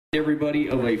Everybody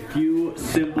of a few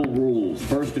simple rules.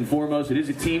 First and foremost, it is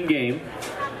a team game,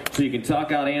 so you can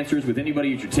talk out answers with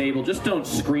anybody at your table. Just don't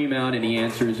scream out any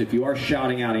answers. If you are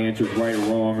shouting out answers right or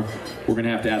wrong, we're going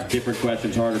to have to ask different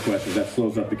questions, harder questions. That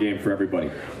slows up the game for everybody.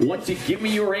 Once you give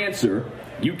me your answer,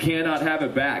 you cannot have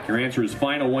it back. Your answer is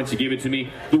final once you give it to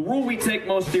me. The rule we take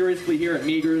most seriously here at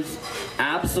Meagher's,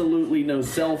 absolutely no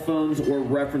cell phones or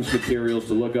reference materials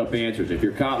to look up answers. If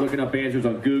you're caught looking up answers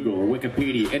on Google or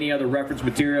Wikipedia, any other reference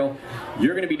material,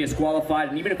 you're going to be disqualified.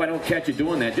 And even if I don't catch you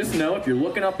doing that, just know if you're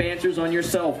looking up answers on your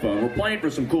cell phone, we're playing for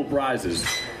some cool prizes.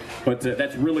 But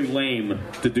that's really lame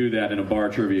to do that in a bar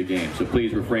trivia game, so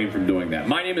please refrain from doing that.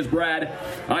 My name is Brad.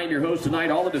 I am your host tonight.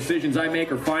 All the decisions I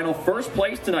make are final. First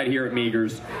place tonight here at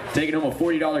Meagher's, taking home a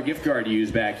 $40 gift card to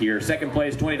use back here. Second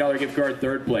place, $20 gift card.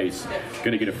 Third place,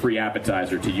 going to get a free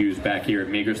appetizer to use back here at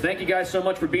Meagher's. Thank you guys so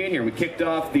much for being here. We kicked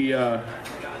off the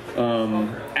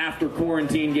after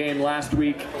quarantine game last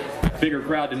week. Bigger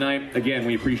crowd tonight. Again,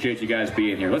 we appreciate you guys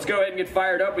being here. Let's go ahead and get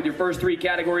fired up with your first three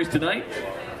categories tonight.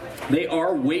 They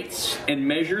are weights and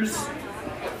measures,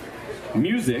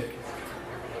 music,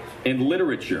 and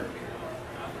literature.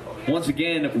 Once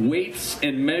again, weights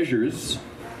and measures,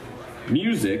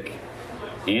 music,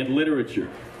 and literature.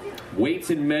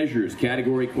 Weights and measures,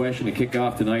 category question to kick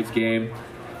off tonight's game.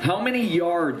 How many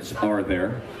yards are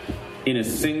there in a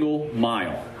single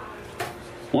mile?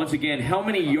 Once again, how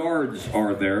many yards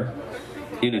are there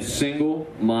in a single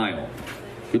mile?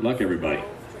 Good luck, everybody.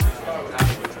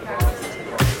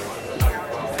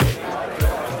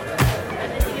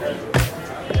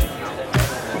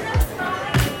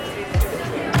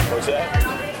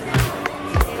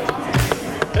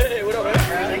 Hey, what up, man?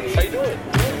 How you doing?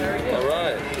 All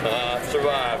right.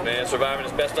 Survive, man. Surviving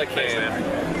as best I can.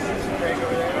 Thanks,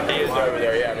 man. He is over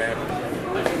there, yeah, man.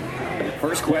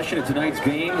 First question of tonight's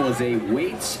game was a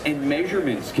weights and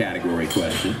measurements category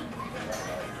question.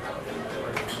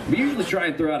 We usually try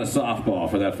and throw out a softball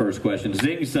for that first question.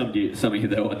 Zing some of you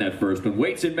though on that first one.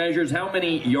 Weights and measures, how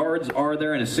many yards are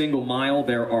there in a single mile?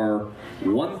 There are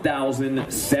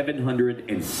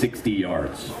 1,760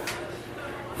 yards.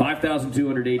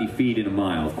 5,280 feet in a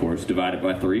mile, of course, divided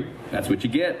by 3. That's what you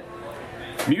get.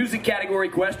 Music category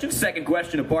question, second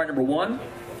question of part number 1.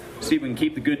 See if we can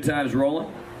keep the good times rolling.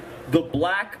 The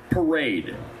Black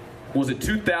Parade was a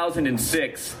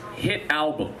 2006 hit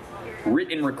album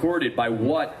written and recorded by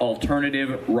what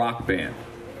alternative rock band?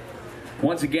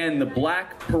 Once again, The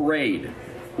Black Parade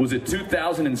was a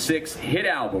 2006 hit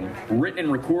album written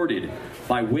and recorded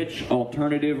by which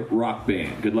alternative rock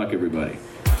band? Good luck, everybody.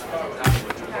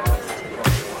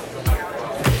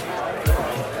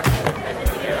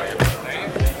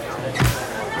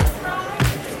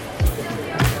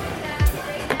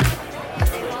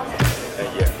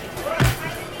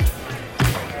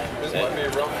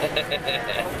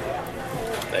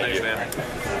 Thank you, man.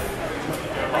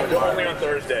 Only on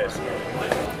Thursdays.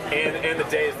 And the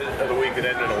days of the week that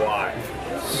end in a Y.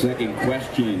 Second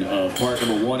question of part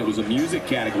number 1. It was a music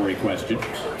category question.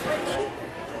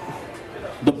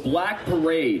 The Black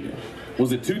Parade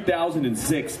was a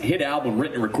 2006 hit album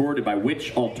written and recorded by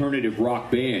which alternative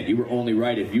rock band? You were only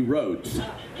right if you wrote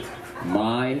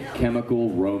My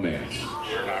Chemical Romance.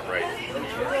 You're not right.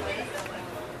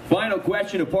 Final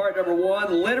question of part number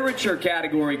 1, literature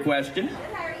category question.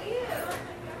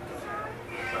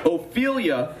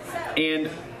 Ophelia and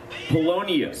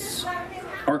Polonius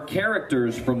are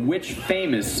characters from which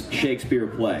famous Shakespeare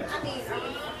play?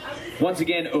 Once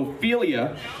again,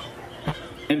 Ophelia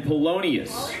and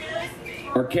Polonius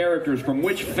are characters from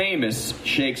which famous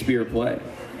Shakespeare play?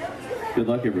 Good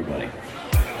luck, everybody.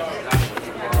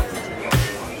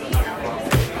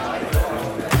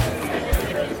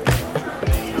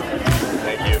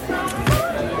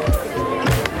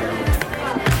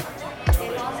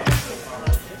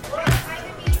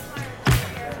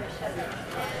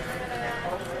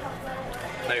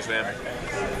 Thanks, man.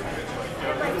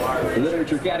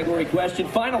 Literature category question.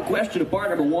 Final question of part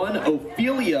number 1.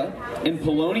 Ophelia and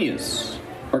Polonius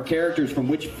are characters from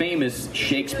which famous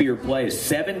Shakespeare plays?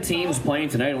 7 teams playing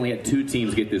tonight. Only had 2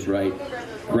 teams get this right.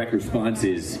 Correct response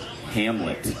is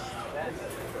Hamlet.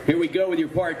 Here we go with your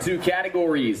part 2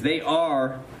 categories. They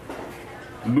are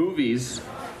movies,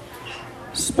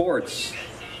 sports,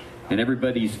 and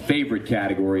everybody's favorite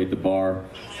category at the bar,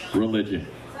 religion.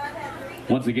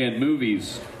 Once again,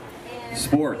 movies,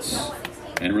 sports,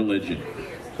 and religion.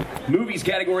 Movies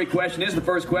category question is the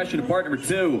first question of part number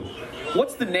 2.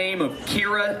 What's the name of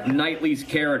Keira Knightley's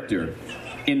character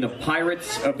in the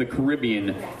Pirates of the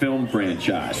Caribbean film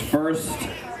franchise? First,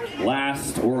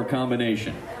 last, or a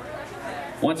combination?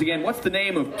 Once again, what's the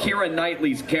name of Keira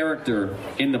Knightley's character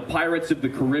in the Pirates of the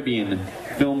Caribbean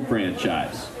film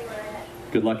franchise?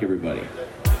 Good luck, everybody.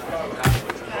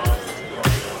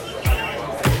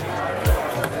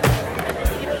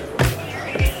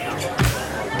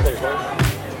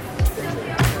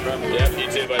 Yeah,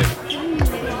 you too, buddy.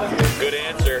 Good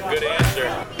answer, good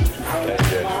answer. That's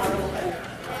good.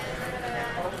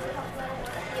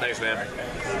 Thanks, man.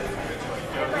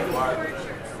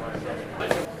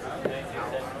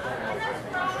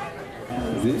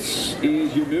 This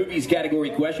is your movies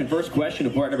category question. First question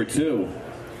of part number 2.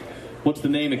 What's the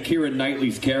name of Keira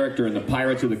Knightley's character in the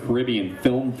Pirates of the Caribbean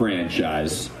film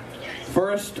franchise?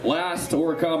 First, last,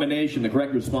 or a combination, the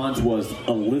correct response was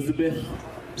Elizabeth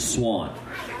Swann,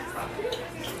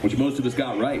 which most of us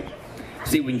got right.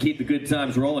 See if we can keep the good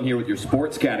times rolling here with your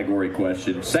sports category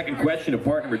question. Second question of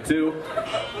part number 2.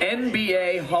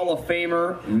 NBA Hall of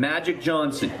Famer Magic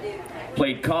Johnson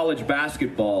played college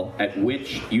basketball at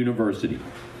which university?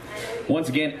 Once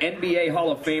again, NBA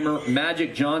Hall of Famer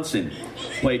Magic Johnson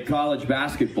played college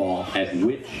basketball at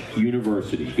which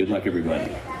university? Good luck,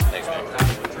 everybody. Thanks, man.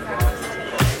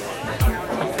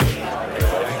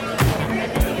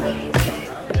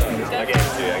 I gave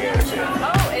it to you.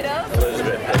 Oh, it does?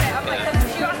 Elizabeth. Okay, I'm like,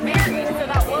 because she got married, so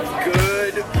that was her.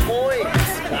 Good point.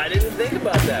 I didn't think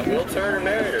about that. Will Turner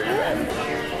married her. You're right.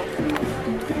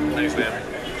 Thanks, man.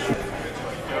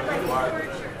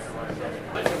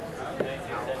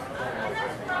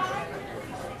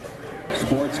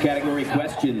 Sports category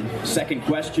question. Second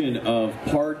question of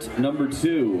part number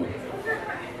 2.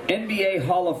 NBA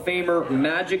Hall of Famer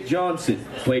Magic Johnson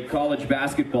played college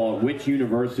basketball at which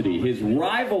university? His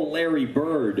rival Larry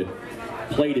Bird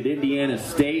played at Indiana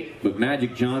State, but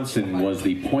Magic Johnson was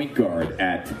the point guard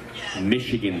at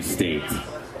Michigan State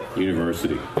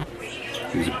University.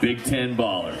 He was a Big Ten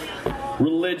baller.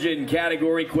 Religion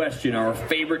category question, our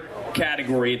favorite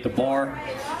category at the bar.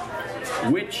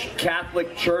 Which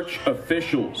Catholic Church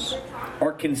officials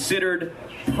are considered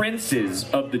princes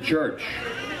of the church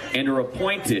and are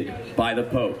appointed by the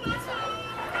Pope?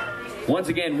 Once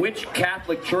again, which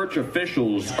Catholic Church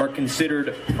officials are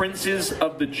considered princes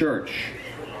of the church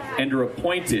and are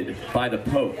appointed by the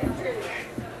Pope?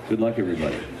 Good luck,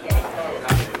 everybody.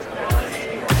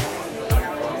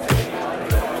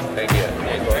 Thank you.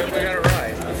 We got it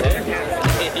right.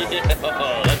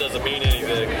 Oh, that doesn't mean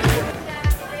anything.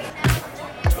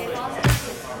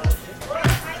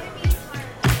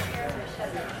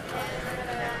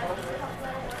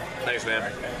 Thanks,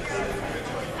 man.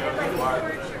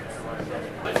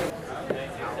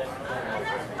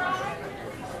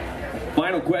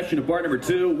 Final question of part number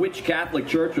 2. Which Catholic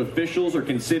Church officials are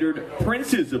considered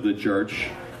princes of the church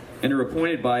and are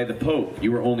appointed by the Pope?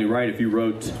 You were only right if you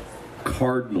wrote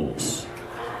cardinals.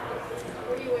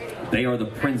 They are the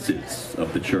princes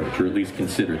of the church, or at least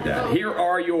considered that. Here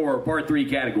are your part 3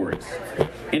 categories.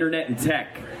 Internet and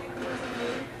tech,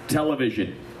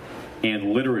 television,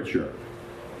 and literature.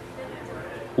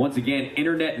 Once again,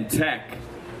 internet and tech,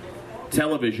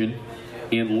 television,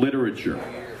 and literature.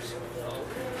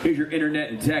 Here's your internet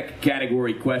and tech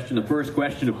category question. The first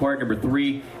question of part number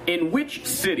 3. In which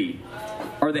city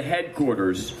are the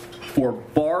headquarters for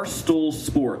Barstool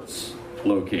Sports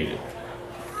located?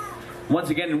 Once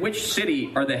again, in which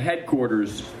city are the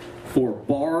headquarters for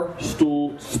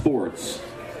Barstool Sports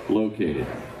located?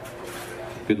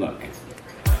 Good luck.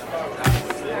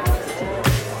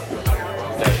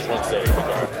 That's one city.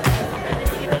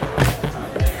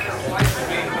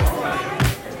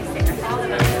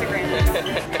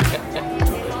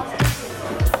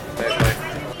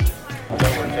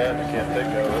 I can't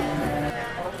think of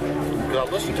it. I'll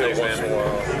listen to it once in a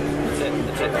while. That's it.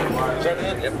 Is that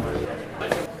it? Yep.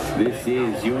 This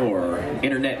is your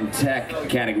internet and tech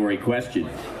category question.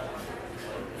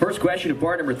 First question of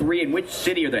part number 3. In which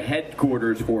city are the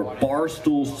headquarters for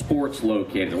Barstool Sports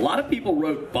located? A lot of people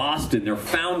wrote Boston. Their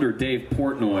founder, Dave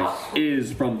Portnoy,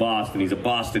 is from Boston. He's a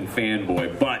Boston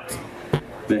fanboy. But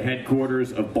the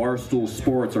headquarters of Barstool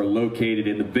Sports are located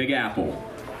in the Big Apple,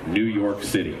 New York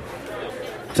City.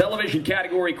 Television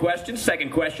category question. Second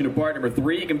question of part number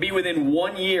 3. You can be within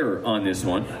 1 year on this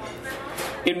one.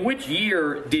 In which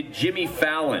year did Jimmy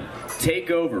Fallon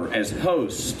take over as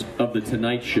host of The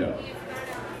Tonight Show?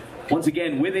 Once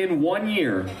again, within 1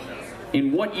 year,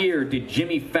 in what year did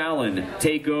Jimmy Fallon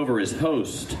take over as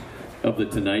host of The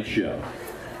Tonight Show?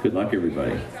 Good luck,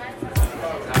 everybody.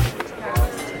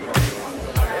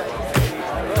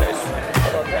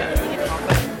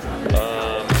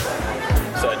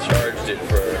 So I charged it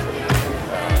for,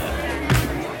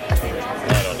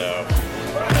 I don't know,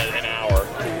 an hour.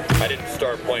 I didn't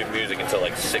start playing music until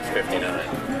like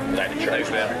 6:59. Night of church,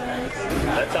 man.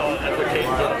 That's what Kate's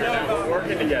doing. We're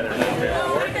working together now, man.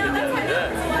 We're working together.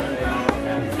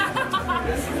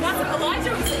 That's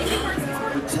Elijah was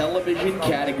saying. The television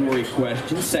category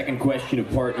question, second question of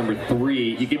part number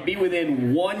 3. You can be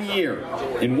within 1 year.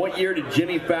 In what year did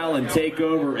Jimmy Fallon take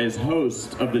over as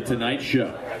host of The Tonight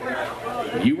Show?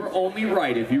 You were only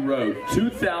right if you wrote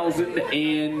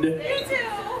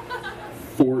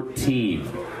 2014.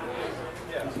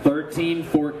 13,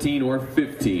 14, or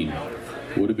 15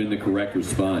 would have been the correct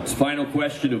response. Final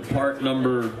question of part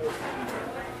number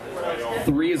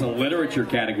 3 is a literature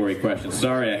category question.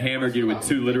 Sorry, I hammered you with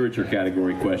 2 literature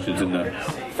category questions in the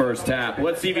first half.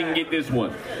 Let's see if we can get this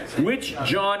one. Which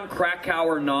John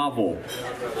Krakauer novel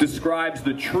describes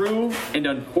the true and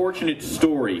unfortunate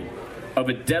story of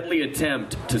a deadly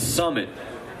attempt to summit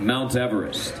Mount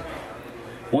Everest?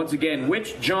 Once again,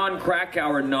 which John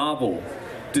Krakauer novel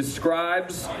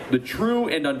describes the true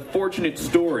and unfortunate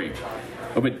story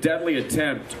of a deadly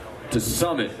attempt to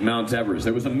summit Mount Everest?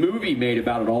 There was a movie made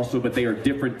about it also, but they are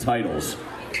different titles,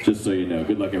 just so you know.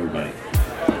 Good luck, everybody.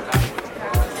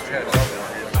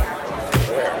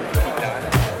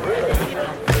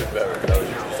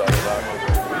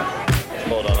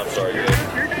 Hold on, I'm sorry. Okay.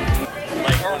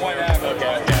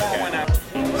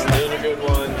 Those are good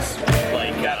ones.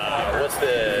 Like, what's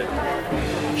the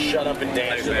shut up and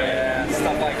dance?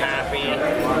 Stuff like Happy.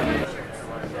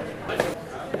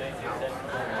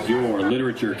 Your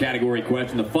literature category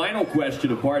question. The final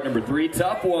question of part number 3.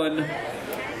 Tough one.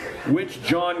 Which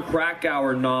John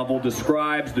Krakauer novel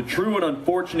describes the true and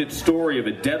unfortunate story of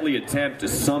a deadly attempt to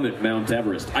summit Mount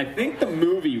Everest? I think the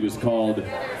movie was called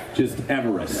just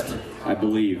Everest, I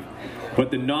believe.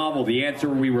 But the novel, the answer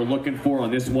we were looking for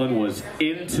on this one was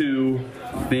Into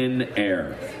Thin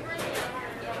Air.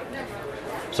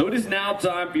 So it is now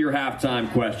time for your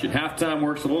halftime question. Halftime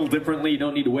works a little differently. You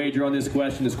don't need to wager on this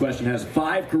question. This question has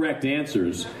 5 correct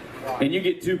answers, and you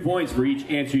get 2 points for each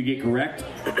answer you get correct.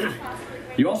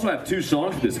 You also have 2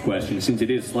 songs for this question, since it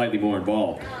is slightly more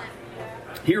involved.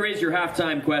 Here is your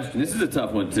halftime question. This is a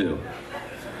tough one, too.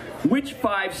 Which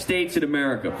 5 states in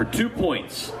America, for 2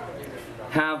 points,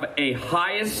 have a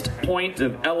highest point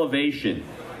of elevation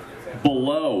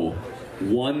below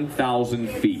 1,000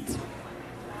 feet?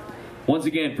 Once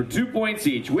again, for 2 points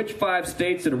each, which 5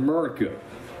 states in America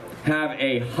have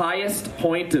a highest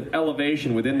point of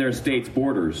elevation within their state's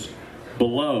borders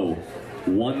below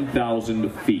 1,000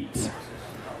 feet?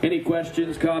 Any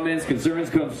questions, comments, concerns,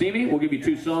 come see me. We'll give you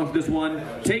 2 songs for this one.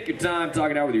 Take your time,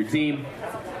 talk it out with your team.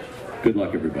 Good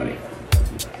luck, everybody.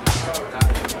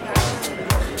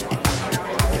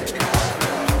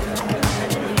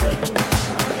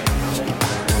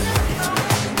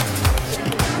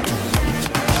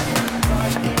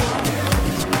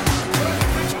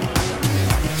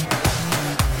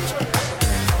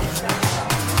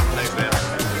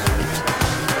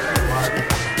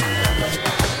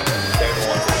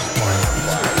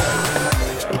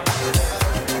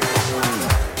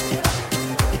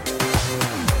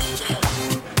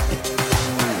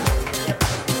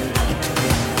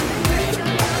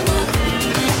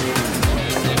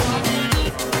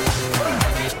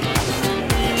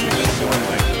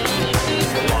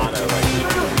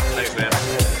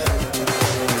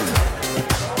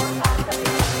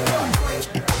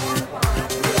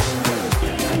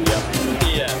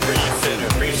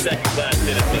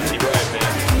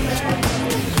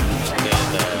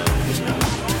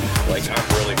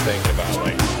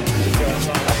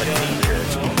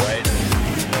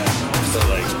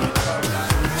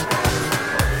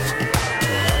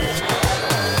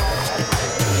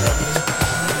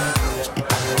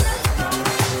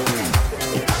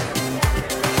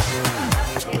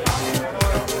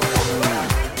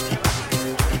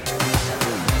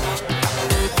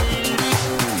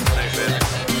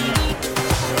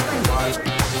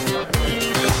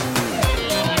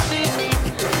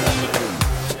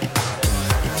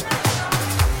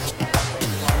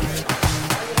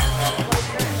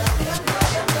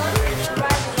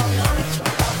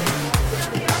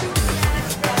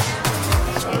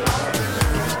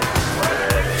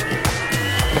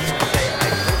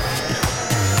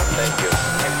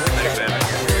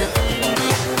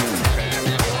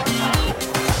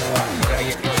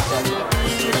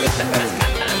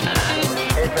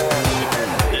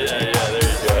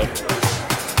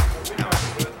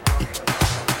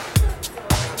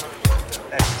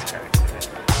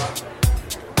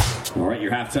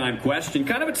 Halftime question,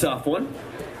 kind of a tough one.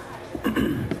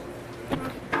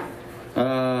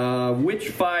 Which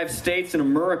 5 states in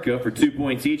America, for 2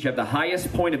 points each, have the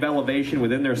highest point of elevation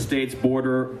within their state's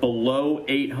border below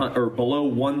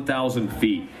 1,000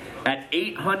 feet? At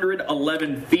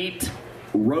 811 feet,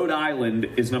 Rhode Island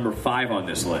is number 5 on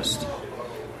this list.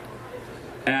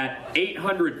 At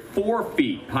 804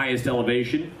 feet, highest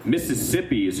elevation,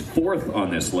 Mississippi is 4th on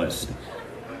this list.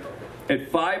 At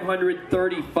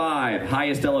 535,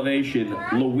 highest elevation,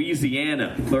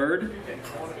 Louisiana, 3rd.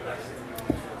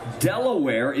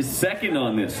 Delaware is 2nd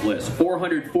on this list,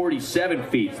 447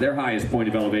 feet, their highest point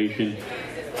of elevation.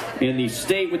 And the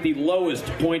state with the lowest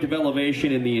point of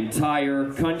elevation in the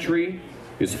entire country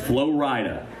is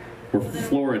Florida, or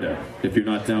Florida, if you're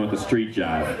not down with the street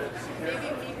jive.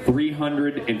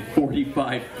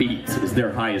 345 feet is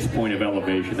their highest point of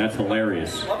elevation. That's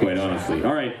hilarious, quite honestly.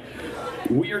 All right,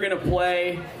 we are going to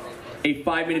play a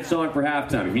 5-minute song for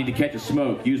halftime. If you need to catch a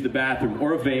smoke, use the bathroom,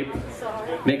 or a vape,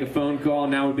 make a phone call.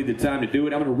 Now would be the time to do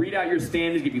it. I'm going to read out your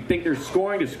standings. If you think there's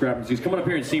scoring discrepancies, come on up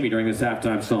here and see me during this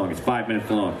halftime song. It's 5 minutes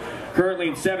long. Currently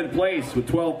in 7th place with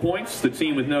 12 points, the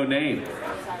team with no name.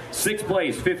 6th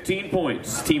place, 15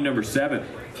 points, team number 7.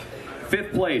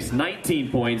 5th place,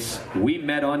 19 points, we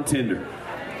met on Tinder.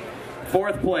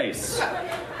 4th place,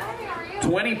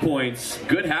 20 points,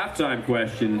 good halftime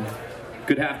question.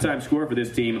 Good halftime score for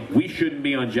this team. We shouldn't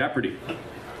be on Jeopardy.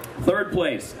 3rd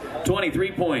place,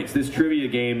 23 points. This trivia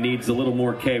game needs a little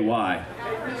more KY.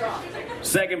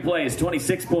 2nd place,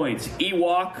 26 points.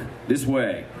 Ewok, this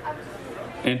way.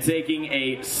 And taking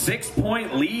a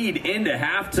 6-point lead into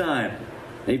halftime.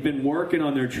 They've been working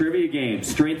on their trivia game,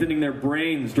 strengthening their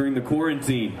brains during the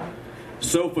quarantine.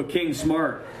 Sofa King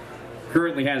Smart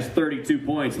currently has 32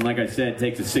 points, and like I said,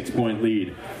 takes a 6-point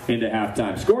lead into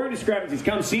halftime. Scoring discrepancies,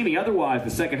 come see me. Otherwise, the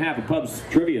second half of Pub's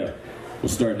Trivia will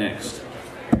start next.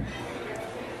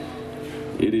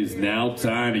 It is now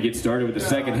time to get started with the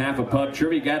second half of Pub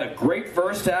Trivia. Got a great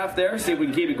first half there. See if we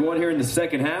can keep it going here in the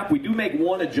second half. We do make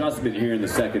one adjustment here in the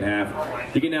second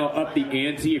half. You can now up the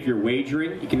ante if you're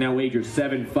wagering. You can now wager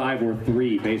 7, 5, or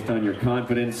 3 based on your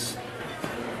confidence.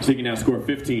 So you can now score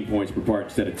 15 points per part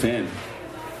instead of 10.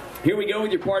 Here we go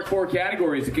with your Part 4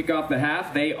 categories to kick off the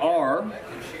half. They are...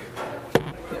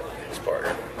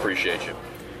 Spartan, appreciate you.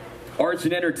 Arts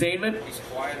and entertainment,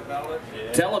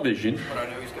 television,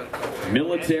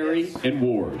 military, and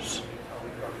wars.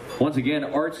 Once again,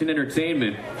 arts and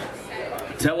entertainment,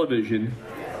 television,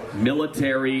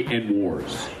 military, and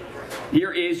wars.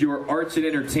 Here is your arts and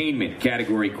entertainment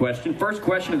category question. First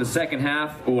question of the second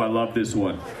half. Oh, I love this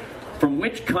one. From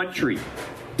which country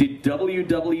did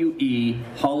WWE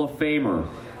Hall of Famer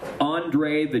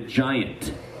Andre the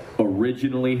Giant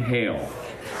originally hail?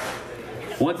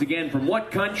 Once again, from what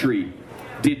country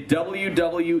did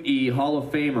WWE Hall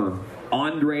of Famer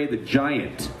Andre the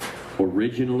Giant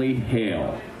originally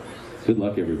hail? Good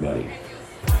luck, everybody.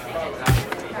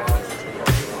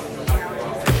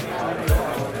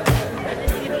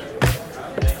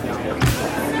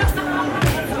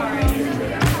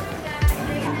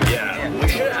 Yeah, we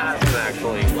should ask them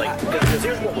actually, because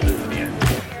here's what we'll do at the end.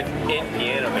 In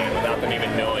Piano Man, without them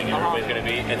even knowing who everybody's going to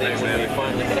be, and then when we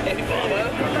finally, hey, Bubba.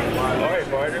 All right,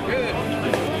 partner, good.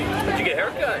 Did you get a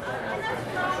haircut?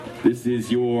 This is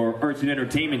your arts and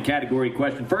entertainment category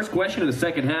question. First question of the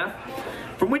second half.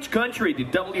 From which country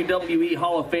did WWE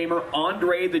Hall of Famer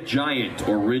Andre the Giant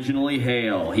originally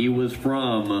hail? He was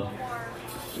from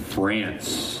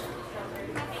France.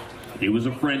 He was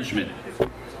a Frenchman.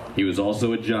 He was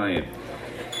also a giant.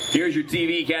 Here's your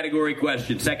TV category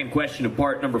question. Second question of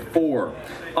part number 4.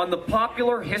 On the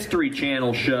popular History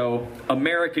Channel show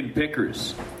American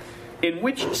Pickers, in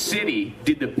which city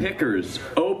did the Pickers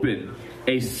open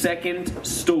a second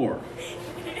store?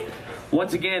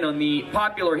 Once again, on the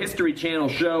popular History Channel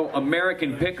show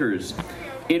American Pickers,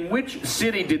 in which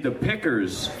city did the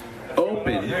Pickers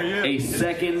open a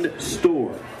second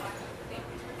store?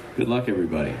 Good luck,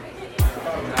 everybody.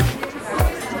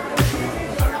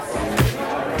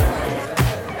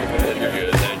 You're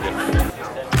good, thank you.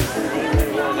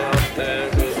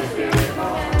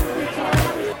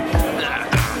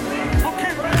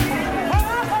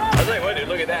 I'll tell you what, dude,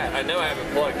 look at that. I know I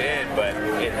haven't plugged in, but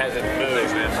it hasn't moved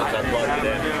since I plugged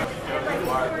it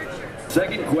in.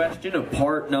 Second question of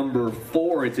part number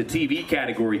 4. It's a TV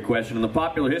category question. On the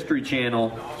popular History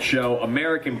Channel show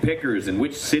American Pickers, in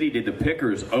which city did the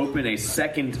Pickers open a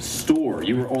second store?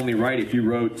 You were only right if you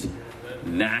wrote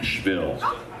Nashville,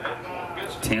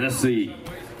 Tennessee.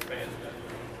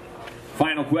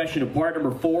 Final question of part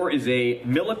number 4 is a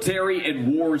military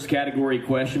and wars category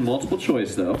question. Multiple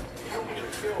choice, though.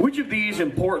 Which of these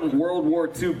important World War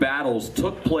II battles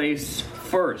took place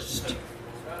first?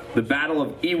 The Battle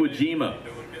of Iwo Jima,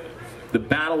 the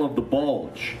Battle of the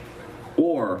Bulge,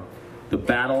 or the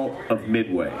Battle of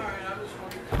Midway?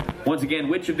 Once again,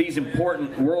 which of these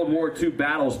important World War II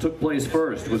battles took place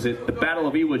first? Was it the Battle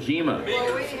of Iwo Jima,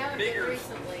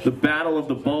 the Battle of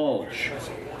the Bulge,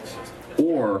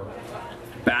 or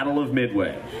Battle of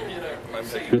Midway?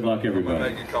 Good luck,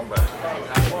 everybody. You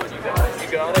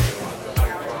got it.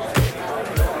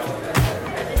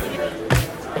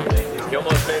 You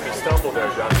almost made me stumble there,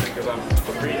 Johnson, because I'm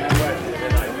reading the question and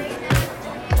then I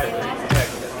had to read the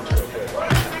text.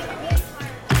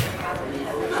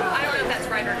 I don't know if that's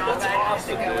right or not, but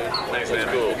Awesome, dude. Thanks, man.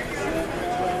 Cool.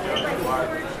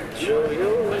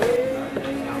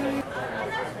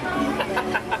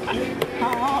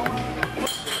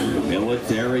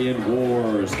 Military and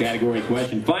Wars category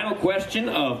question. Final question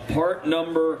of part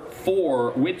number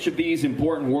 4. Which of these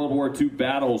important World War II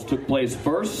battles took place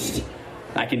first?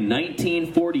 Back in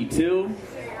 1942,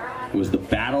 it was the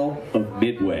Battle of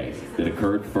Midway that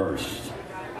occurred first.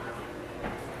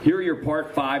 Here are your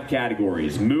part 5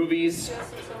 categories: movies,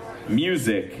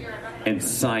 music, and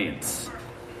science.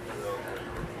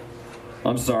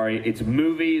 I'm sorry, it's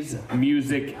movies,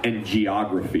 music, and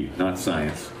geography, not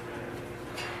science.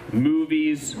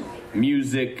 Movies,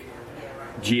 music,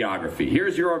 geography.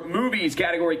 Here's your movies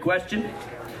category question.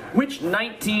 Which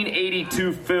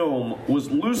 1982 film was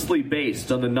loosely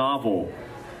based on the novel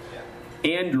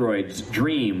Android's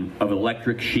Dream of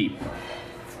Electric Sheep?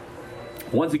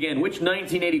 Once again, which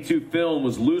 1982 film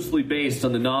was loosely based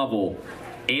on the novel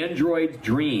Android's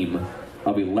Dream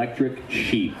of Electric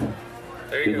Sheep?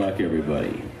 Good luck,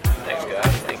 everybody. Thanks, guys.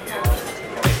 Thank you.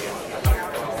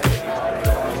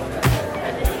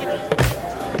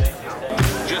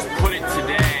 Just put it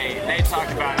today. They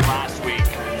talked about it last week,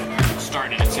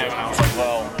 starting at 7. I was like,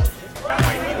 well, That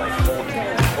might be like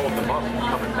holding them up and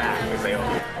coming back. If they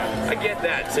I get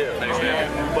that too. But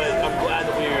I'm glad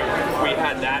that we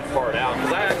had that part out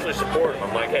because I actually support them.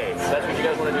 I'm like, hey, if that's what you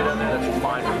guys want to do down there, that's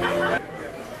fine with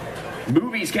me.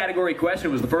 Movies category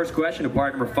question was the first question of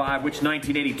part number 5. Which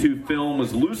 1982 film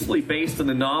was loosely based on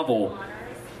the novel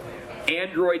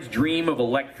Android's Dream of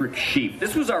Electric Sheep?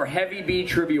 This was our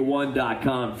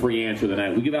HeavyBTrivia1.com free answer of the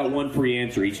night. We give out one free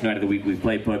answer each night of the week we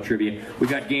play pub trivia. We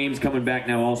got games coming back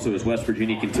now also as West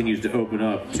Virginia continues to open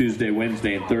up Tuesday,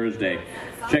 Wednesday, and Thursday.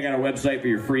 Check out our website for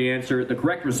your free answer. The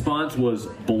correct response was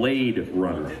Blade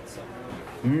Runner.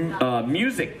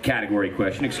 Music category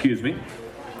question, excuse me.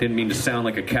 Didn't mean to sound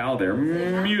like a cow there.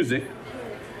 Music.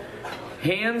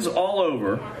 Hands All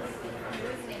Over,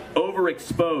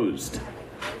 Overexposed,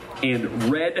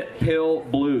 and Red Pill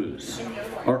Blues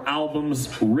are albums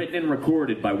written and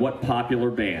recorded by what popular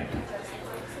band?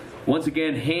 Once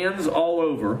again, Hands All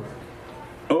Over,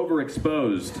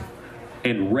 Overexposed,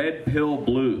 and Red Pill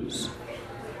Blues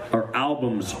are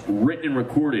albums written and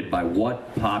recorded by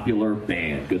what popular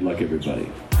band? Good luck,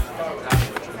 everybody.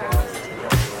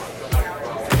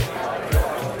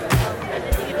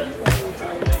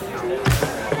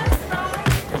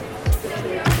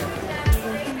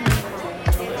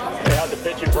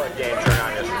 Pitching front game turn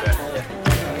out yesterday.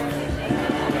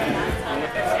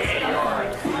 80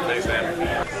 yards. Thanks, man.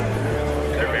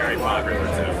 They're very popular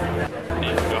too.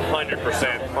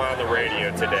 100% on the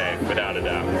radio today, without a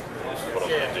doubt. What up,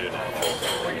 dude?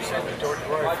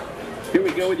 Here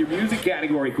we go with your music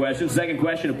category question. Second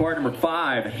question of part number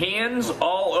 5. Hands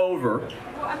All Over,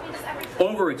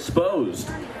 Overexposed,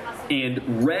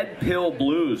 and Red Pill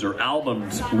Blues are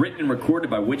albums written and recorded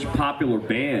by which popular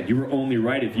band? You were only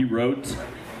right if you wrote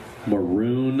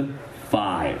Maroon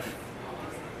 5,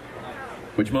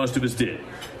 which most of us did.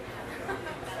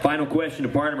 Final question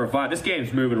of part number 5. This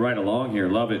game's moving right along here.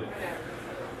 Love it.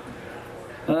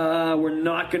 We're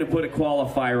not going to put a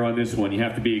qualifier on this one. You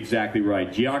have to be exactly right.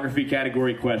 Geography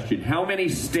category question. How many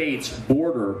states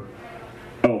border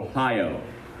Ohio?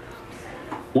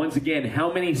 Once again,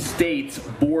 how many states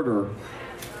border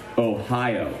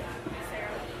Ohio?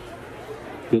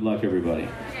 Good luck, everybody.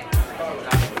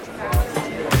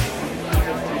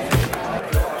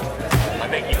 I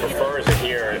think he prefers it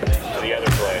here to the other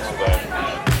place, but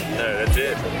no, that's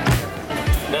it.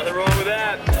 Nothing wrong with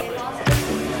that.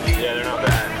 Yeah, they're not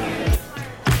bad.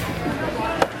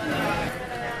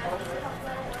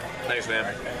 Thanks,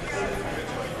 man.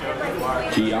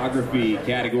 Geography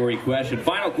category question.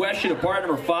 Final question of part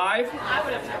number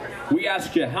 5. We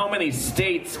asked you how many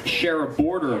states share a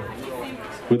border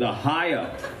with Ohio.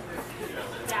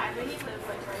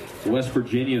 West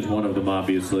Virginia is one of them,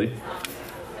 obviously.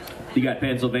 You got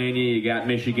Pennsylvania, you got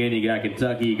Michigan, you got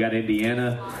Kentucky, you got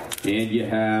Indiana, and you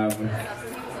have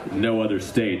no other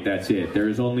state. That's it.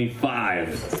 There's only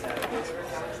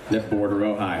 5 that border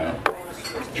Ohio.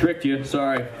 Tricked you,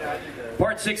 sorry.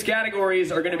 Part 6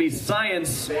 categories are going to be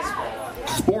science,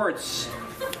 sports,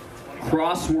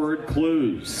 crossword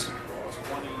clues.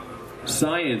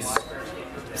 Science,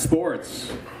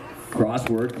 sports,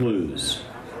 crossword clues.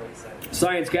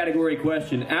 Science category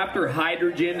question. After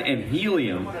hydrogen and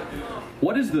helium,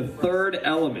 what is the third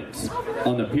element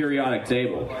on the periodic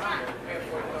table?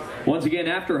 Once again,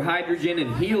 after hydrogen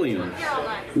and helium,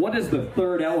 what is the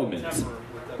third element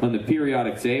on the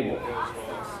periodic table?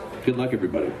 Good luck,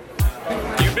 everybody.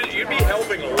 You'd be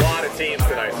helping a lot of teams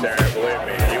tonight, Sarah. Believe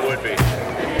me, you would be.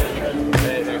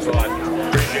 Hey, thanks a lot.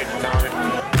 Appreciate you, Tommy.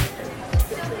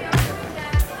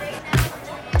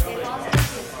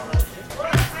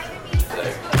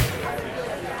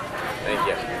 Thank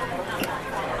you.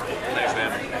 Thanks,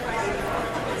 man.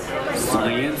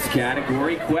 Science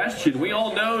category question. We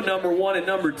all know number 1 and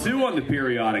number 2 on the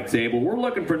periodic table. We're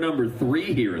looking for number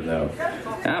 3 here, though.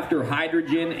 After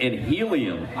hydrogen and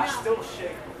helium,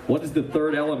 what is the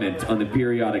third element on the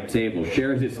periodic table?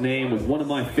 Shares its name with one of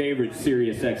my favorite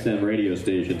Sirius XM radio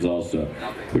stations also.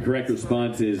 The correct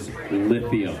response is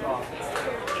lithium.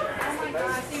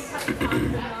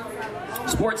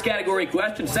 Sports category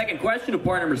question. Second question of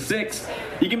part number 6.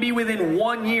 You can be within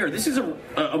 1 year. This is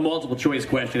a multiple choice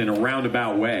question in a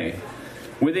roundabout way.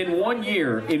 Within 1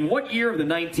 year, in what year of the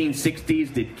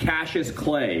 1960s did Cassius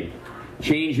Clay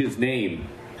change his name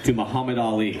to Muhammad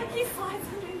Ali?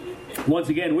 Once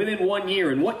again, within 1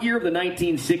 year, in what year of the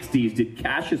 1960s did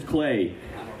Cassius Clay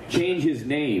change his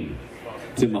name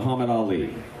to Muhammad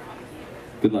Ali?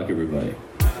 Good luck, everybody.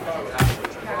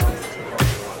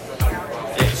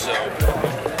 Yeah, so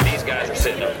these guys are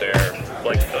sitting up there,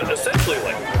 like, essentially,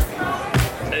 like,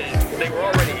 they were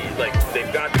already, like,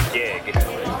 they've got the gig,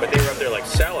 but they were up there, like,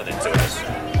 selling it to us.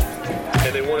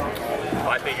 And they won.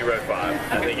 I think you wrote 5.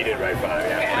 I think you did write 5,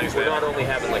 yeah. Thanks, we're not only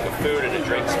having, like, a food and a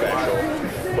drink special,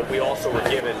 but we also were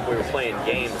playing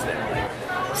games then.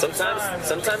 Sometimes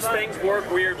things work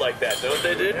weird like that, don't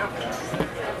they, dude?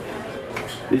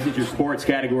 This is your sports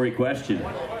category question.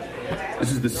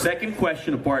 This is the second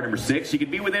question of part number 6. You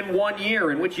could be within 1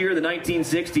 year. In which year of the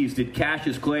 1960s did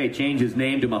Cassius Clay change his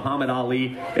name to Muhammad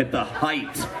Ali at the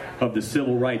height of the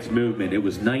civil rights movement? It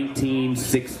was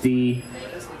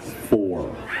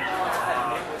 1964.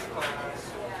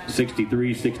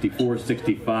 63, 64,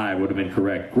 65 would have been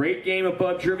correct. Great game of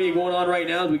pub trivia going on right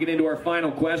now as we get into our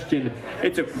final question.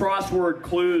 It's a crossword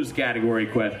clues category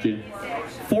question.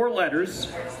 4 letters.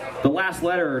 The last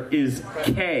letter is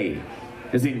K,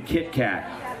 as in Kit Kat.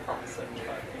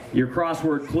 Your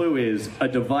crossword clue is a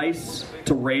device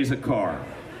to raise a car.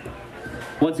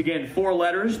 Once again, 4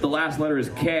 letters. The last letter is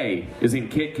K, as in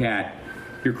Kit Kat.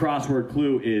 Your crossword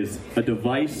clue is a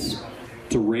device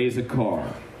to raise a car.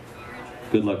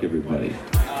 Good luck, everybody.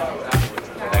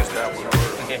 Thanks for that one.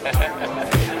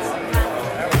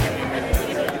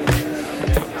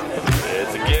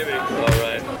 It's a gimme. All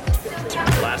right.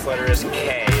 Last letter is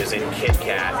K, as in Kit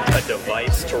Kat. A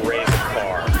device to raise a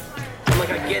car. I'm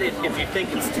like, I get it if you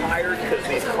think it's tired because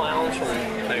these clowns from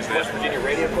West Virginia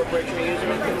Radio Corporation are using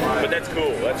it. But that's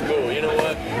cool. That's cool. You know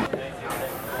what?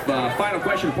 Final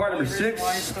question, part number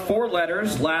 6. 4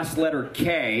 letters. Last letter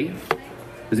K,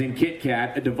 as in Kit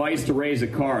Kat, a device to raise a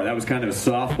car. That was kind of a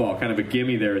softball, kind of a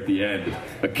gimme there at the end.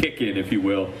 A kick-in, if you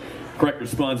will. Correct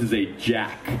response is a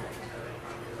jack.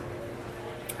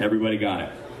 Everybody got it.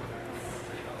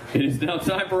 It is now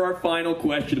time for our final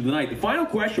question of the night. The final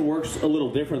question works a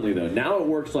little differently, though. Now it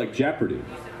works like Jeopardy.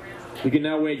 You can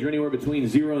now wager anywhere between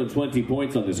 0 and 20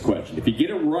 points on this question. If you get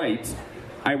it right,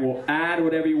 I will add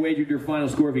whatever you wagered your final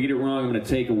score. If you get it wrong, I'm going to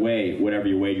take away whatever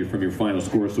you wagered from your final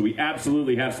score. So we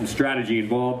absolutely have some strategy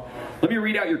involved. Let me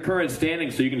read out your current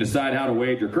standings so you can decide how to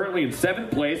wager. Currently in 7th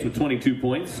place with 22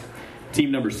 points, team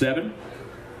number 7.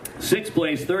 6th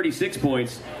place, 36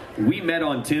 points. We met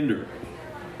on Tinder.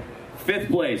 5th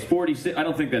place, 46. I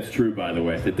don't think that's true, by the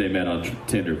way, that they met on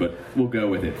Tinder, but we'll go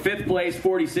with it. 5th place,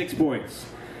 46 points.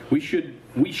 We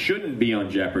shouldn't be on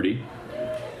Jeopardy.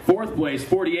 4th place,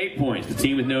 48 points. The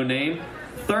team with no name.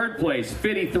 3rd place,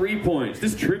 53 points.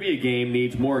 This trivia game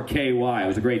needs more KY. It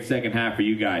was a great second half for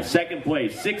you guys. 2nd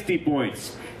place, 60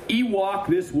 points. Ewok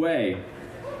this way.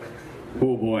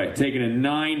 Oh boy, taking a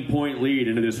 9-point lead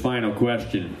into this final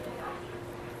question.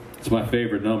 It's my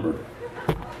favorite number.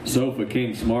 Sofa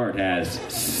King Smart has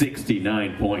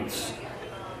 69 points.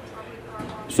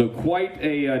 So quite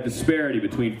a disparity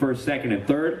between 1st, 2nd, and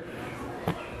 3rd.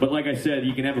 But like I said,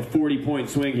 you can have a 40-point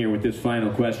swing here with this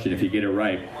final question if you get it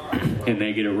right and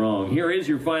they get it wrong. Here is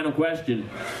your final question.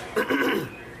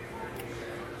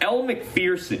 Elle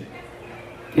Macpherson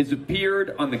has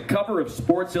appeared on the cover of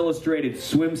Sports Illustrated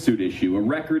swimsuit issue a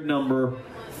record number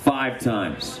 5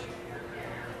 times.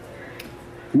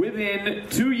 Within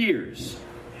 2 years,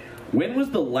 When was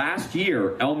the last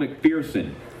year Elle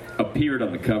Macpherson appeared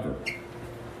on the cover?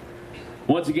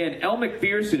 Once again, Elle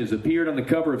Macpherson has appeared on the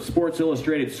cover of Sports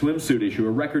Illustrated swimsuit issue a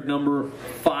record number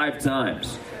 5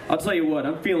 times. I'll tell you what,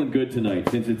 I'm feeling good tonight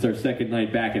since it's our second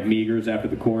night back at Meagher's after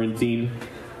the quarantine.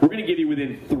 We're going to give you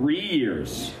within 3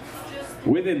 years.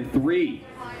 Within 3.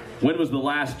 When was the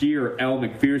last year Elle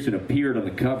Macpherson appeared on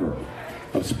the cover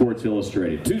of Sports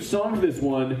Illustrated? 2 songs this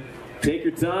one. Take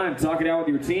your time, talk it out with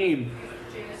your team.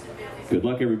 Good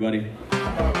luck, everybody.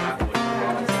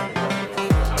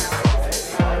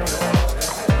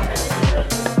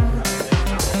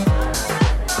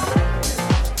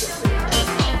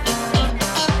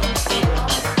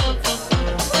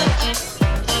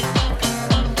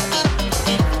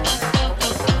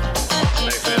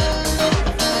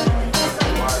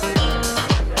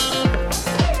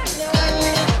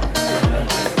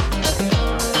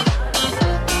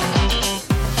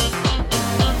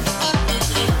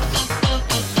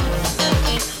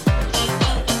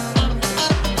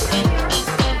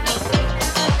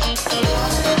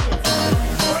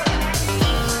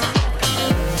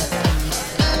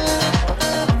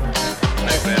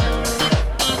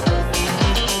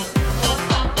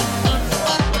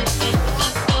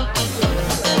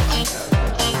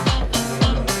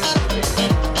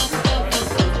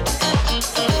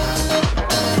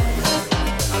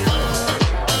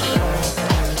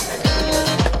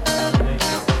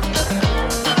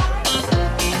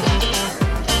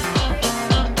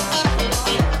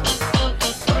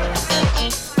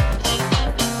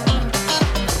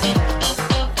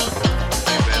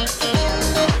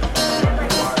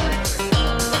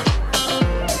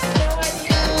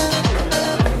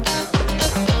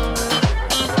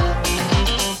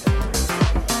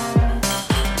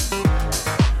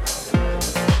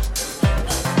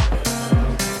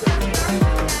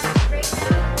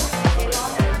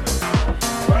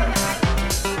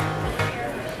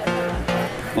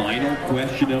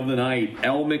 Question of the night,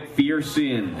 Elle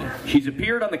Macpherson. She's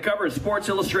appeared on the cover of Sports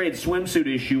Illustrated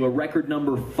swimsuit issue a record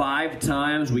number 5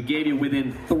 times. We gave you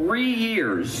within 3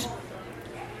 years.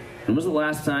 When was the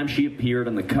last time she appeared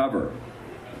on the cover?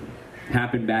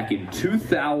 Happened back in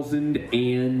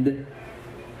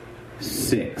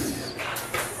 2006.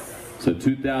 So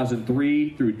 2003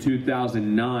 through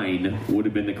 2009 would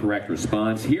have been the correct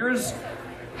response. Here's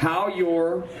how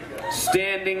your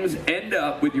standings end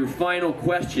up with your final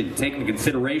question. Take into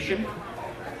consideration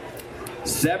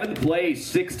 7th place,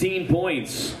 16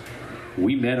 points.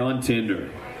 We met on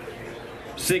Tinder.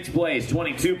 6th place,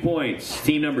 22 points.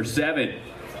 Team number 7.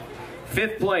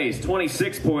 5th place,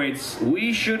 26 points.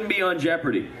 We shouldn't be on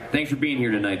Jeopardy. Thanks for being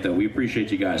here tonight, though. We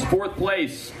appreciate you guys. 4th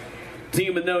place,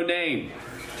 team with no name.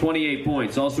 28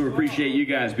 points. Also appreciate you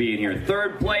guys being here.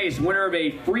 3rd place, winner of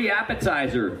a free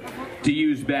appetizer to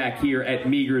use back here at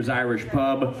Meagher's Irish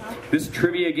Pub. This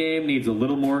trivia game needs a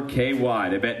little more KY.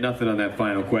 They bet nothing on that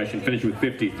final question. Finished with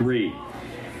 53.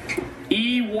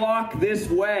 E-Walk This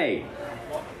Way.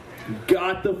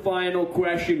 Got the final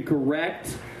question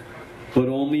correct, but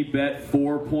only bet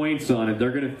 4 points on it.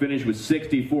 They're going to finish with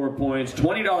 64 points.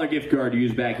 $20 gift card to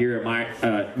use back here at my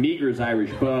Meagher's Irish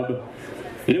Pub.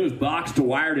 And it was box to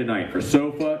wire tonight for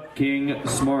Sofa King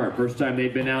Smart. First time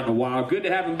they've been out in a while. Good to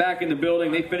have them back in the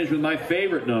building. They finished with my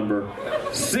favorite number,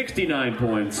 69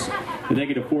 points. And they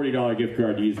get a $40 gift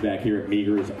card to use back here at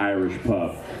Meagher's Irish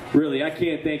Pub. Really, I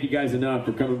can't thank you guys enough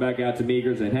for coming back out to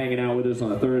Meagher's and hanging out with us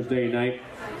on a Thursday night.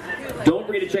 Don't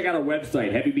forget to check out our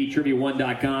website,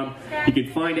 heavybeattrivia1.com. You can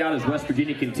find out as West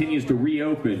Virginia continues to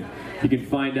reopen. You can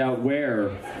find out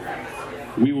where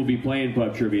we will be playing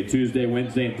Pub Trivia Tuesday,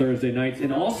 Wednesday, and Thursday nights.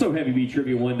 And also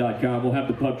heavybeattrivia1.com. We'll have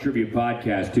the Pub Trivia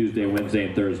podcast Tuesday, Wednesday,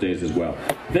 and Thursdays as well.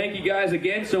 Thank you guys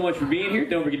again so much for being here.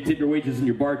 Don't forget to tip your waitresses and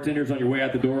your bartenders on your way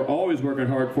out the door. Always working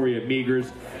hard for you at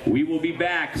Meagher's. We will be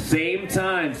back same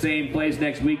time, same place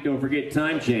next week. Don't forget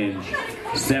time change,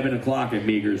 7 o'clock at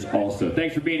Meagher's also.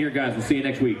 Thanks for being here, guys. We'll see you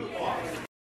next week.